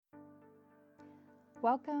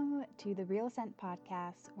Welcome to the Real Ascent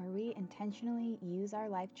podcast, where we intentionally use our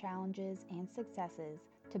life challenges and successes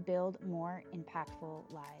to build more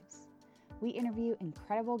impactful lives. We interview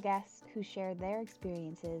incredible guests who share their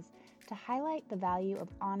experiences to highlight the value of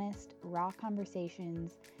honest, raw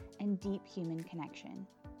conversations and deep human connection.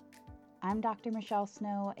 I'm Dr. Michelle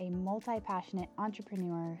Snow, a multi-passionate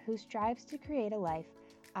entrepreneur who strives to create a life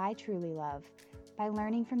I truly love by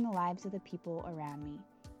learning from the lives of the people around me.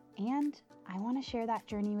 And I want to share that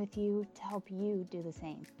journey with you to help you do the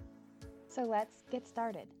same. So let's get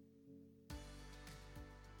started.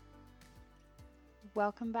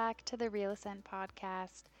 Welcome back to the Real Ascent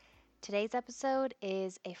podcast. Today's episode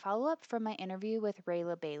is a follow-up from my interview with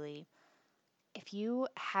Rayla Bailey. If you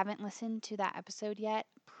haven't listened to that episode yet,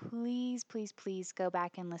 please go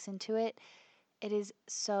back and listen to it. It is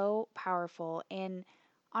so powerful. And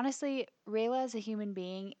honestly, Rayla as a human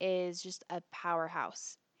being is just a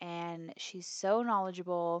powerhouse. And she's so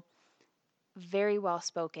knowledgeable, very well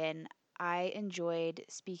spoken. I enjoyed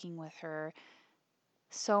speaking with her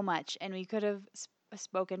so much, and we could have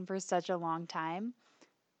spoken for such a long time.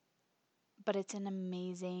 But it's an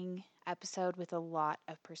amazing episode with a lot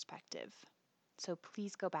of perspective. So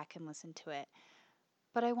please go back and listen to it.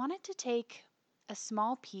 But I wanted to take a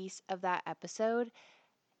small piece of that episode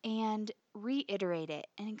and reiterate it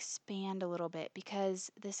and expand a little bit, because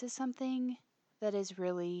this is something that is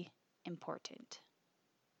really important.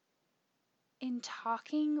 In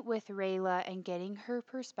talking with Rayla and getting her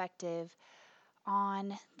perspective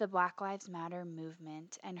on the Black Lives Matter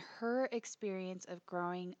movement and her experience of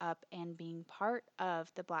growing up and being part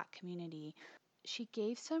of the Black community, she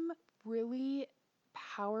gave some really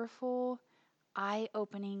powerful,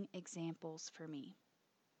 eye-opening examples for me.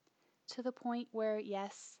 To the point where,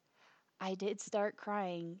 yes, I did start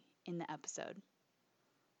crying in the episode,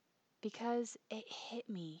 because it hit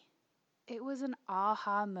me. It was an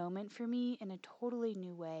aha moment for me in a totally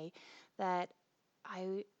new way that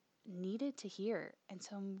I needed to hear. And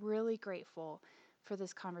so I'm really grateful for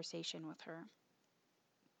this conversation with her.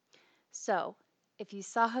 So, if you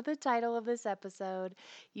saw the title of this episode,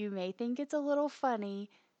 you may think it's a little funny,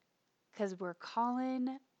 because we're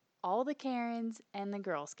calling all the Karens and the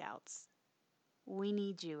Girl Scouts. We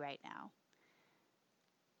need you right now.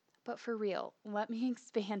 But for real, let me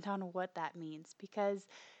expand on what that means, because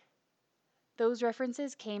those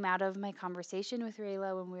references came out of my conversation with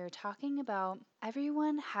Rayla when we were talking about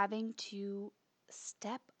everyone having to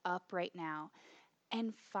step up right now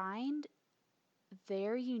and find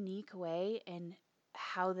their unique way in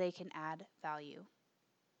how they can add value.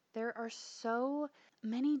 There are so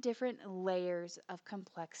many different layers of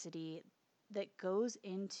complexity that goes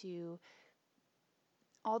into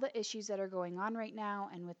all the issues that are going on right now,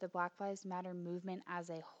 and with the Black Lives Matter movement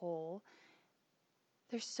as a whole.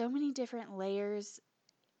 There's so many different layers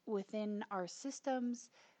within our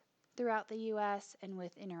systems throughout the US, and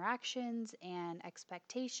with interactions and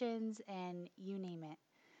expectations and you name it.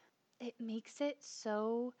 It makes it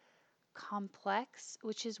so complex,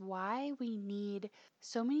 which is why we need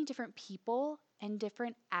so many different people and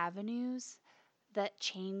different avenues that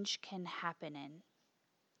change can happen in.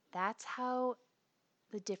 That's how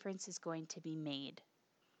the difference is going to be made.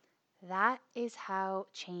 That is how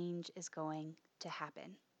change is going to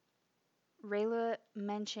happen. Rayla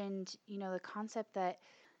mentioned, the concept that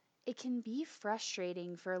it can be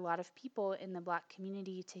frustrating for a lot of people in the Black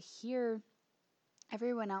community to hear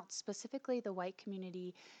everyone else, specifically the white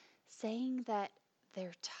community, saying that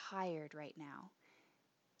they're tired right now.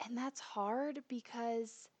 And that's hard,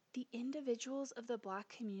 because the individuals of the Black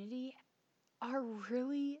community are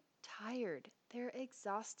really tired. They're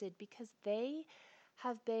exhausted because they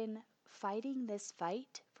have been fighting this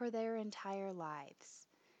fight for their entire lives.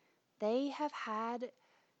 They have had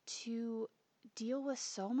to deal with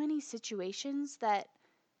so many situations that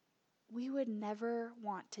we would never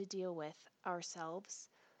want to deal with ourselves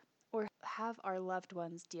or have our loved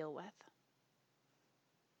ones deal with.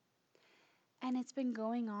 And it's been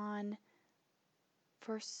going on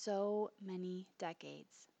for so many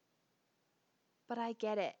decades. But I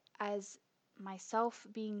get it. As myself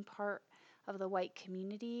being part of the white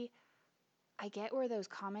community, I get where those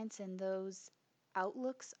comments and those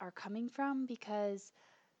outlooks are coming from, because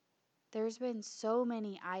there's been so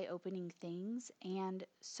many eye-opening things and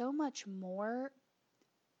so much more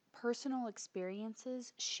personal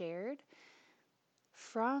experiences shared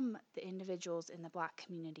from the individuals in the Black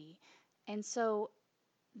community. And so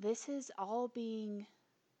this is all being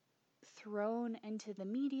thrown into the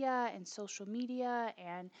media and social media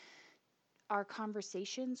and our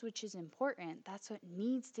conversations, which is important. That's what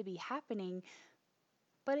needs to be happening,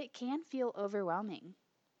 but it can feel overwhelming.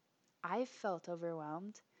 I've felt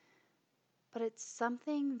overwhelmed, but it's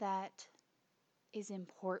something that is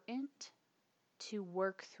important to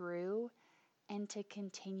work through and to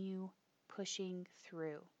continue pushing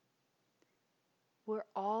through. We're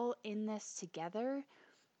all in this together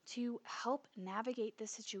to help navigate the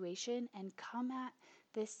situation and come at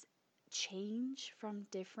this change from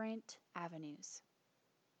different avenues.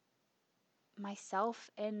 Myself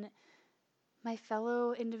and my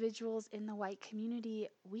fellow individuals in the white community,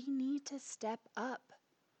 we need to step up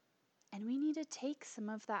and we need to take some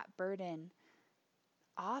of that burden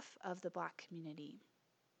off of the Black community.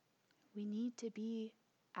 We need to be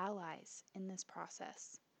allies in this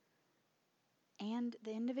process. And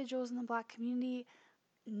the individuals in the Black community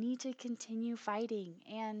need to continue fighting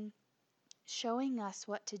and showing us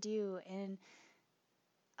what to do and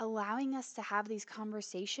allowing us to have these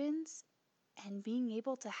conversations and being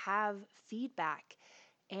able to have feedback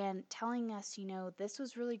and telling us, this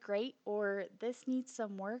was really great or this needs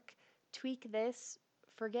some work, tweak this,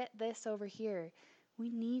 forget this over here. We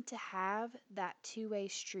need to have that two-way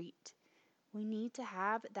street. We need to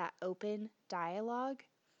have that open dialogue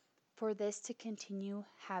for this to continue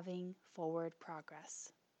having forward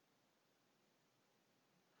progress.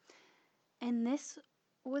 And this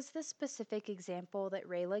was the specific example that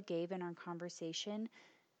Rayla gave in our conversation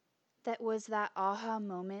that was that aha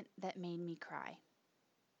moment that made me cry.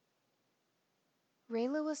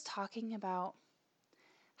 Rayla was talking about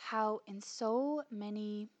how in so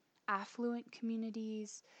many affluent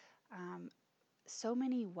communities, so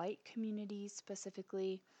many white communities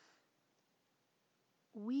specifically,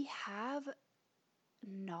 we have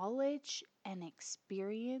knowledge and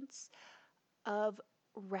experience of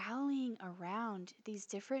rallying around these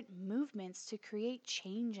different movements to create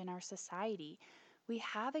change in our society. We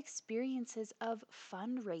have experiences of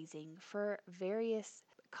fundraising for various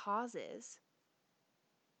causes.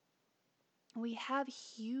 We have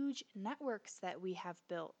huge networks that we have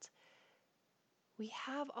built. We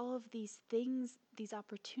have all of these things, these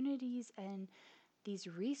opportunities, and these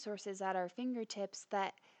resources at our fingertips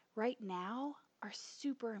that right now are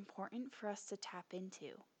super important for us to tap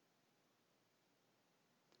into.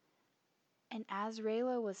 And as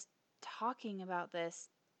Rayla was talking about this,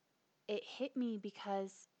 it hit me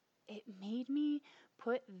because it made me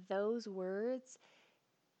put those words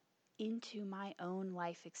into my own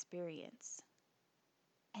life experience.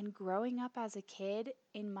 And growing up as a kid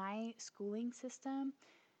in my schooling system,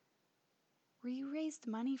 we raised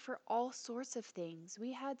money for all sorts of things.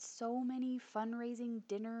 We had so many fundraising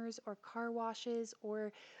dinners or car washes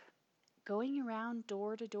or going around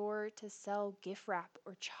door to door to sell gift wrap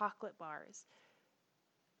or chocolate bars.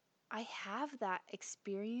 I have that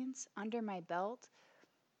experience under my belt.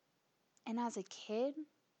 And as a kid,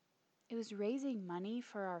 it was raising money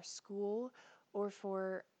for our school or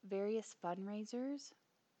for various fundraisers.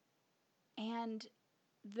 And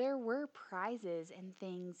there were prizes and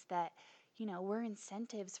things that, were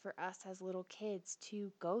incentives for us as little kids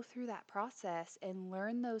to go through that process and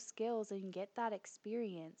learn those skills and get that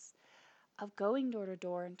experience of going door to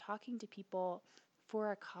door and talking to people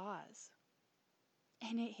for a cause.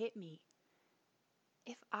 And it hit me.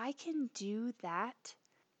 If I can do that,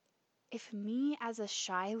 if me as a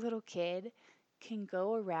shy little kid can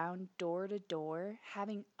go around door to door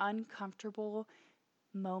having uncomfortable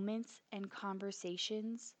moments and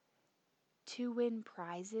conversations to win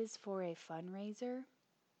prizes for a fundraiser,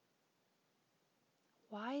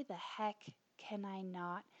 why the heck can I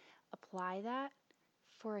not apply that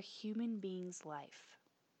for a human being's life?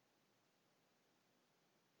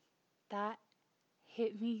 That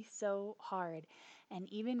hit me so hard,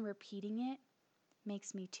 and even repeating it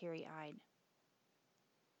makes me teary-eyed.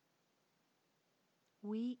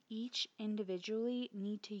 We each individually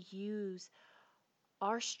need to use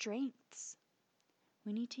our strengths.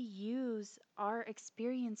 We need to use our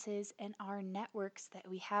experiences and our networks that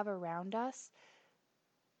we have around us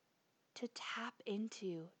to tap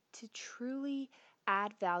into, to truly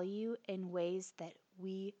add value in ways that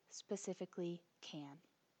we specifically can.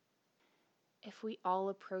 If we all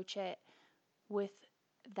approach it with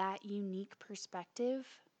that unique perspective,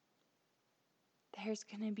 there's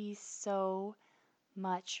going to be so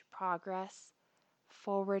much progress,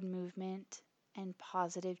 forward movement, and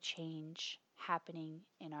positive change happening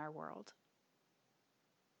in our world.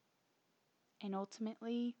 And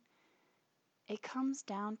ultimately, it comes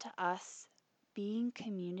down to us being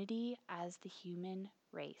community as the human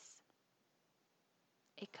race.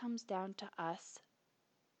 It comes down to us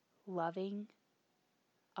loving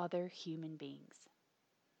other human beings.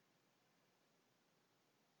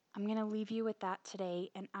 I'm going to leave you with that today.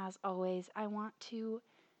 And as always, I want to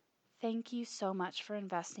Thank you so much for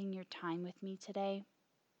investing your time with me today,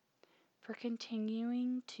 for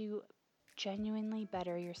continuing to genuinely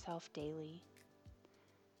better yourself daily.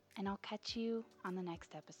 And I'll catch you on the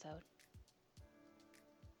next episode.